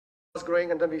was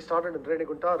growing, and then we started in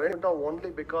Renigunta. Renigunta only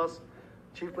because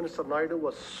Chief Minister Naidu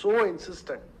was so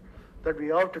insistent that we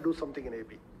have to do something in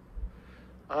AP.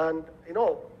 And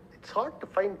it's hard to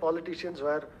find politicians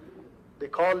where they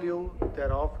call you, their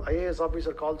IAS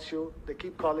officer calls you, they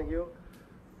keep calling you,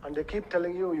 and they keep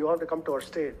telling you, you have to come to our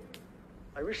state.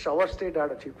 I wish our state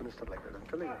had a chief minister like that. I'm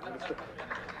telling you.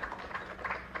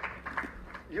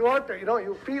 You want to,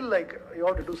 you feel like you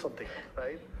have to do something,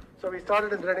 right? So we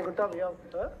started in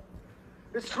Renigunta.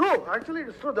 It's true. Actually,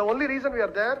 it's true. The only reason we are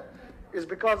there is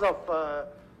because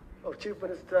of Chief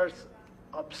Minister's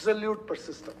absolute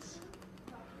persistence.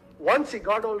 Once he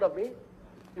got hold of me,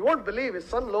 you won't believe, his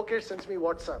son Lokesh sends me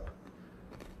WhatsApp.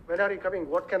 When are you coming?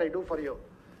 What can I do for you?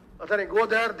 And then I go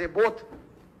there, they both,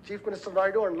 Chief Minister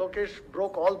Naidu and Lokesh,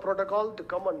 broke all protocol to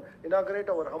come and inaugurate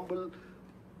our humble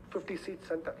 50-seat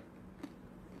center.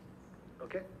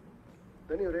 Okay?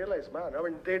 Then you realize, man,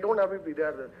 they don't have to be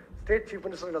there. The state chief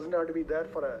minister doesn't have to be there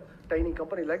for a tiny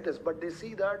company like this, but they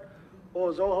see that,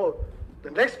 oh, Zoho,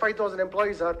 the next 5,000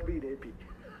 employees have to be in AP.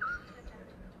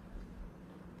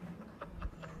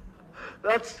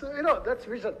 That's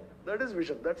vision. That is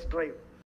vision. That's drive.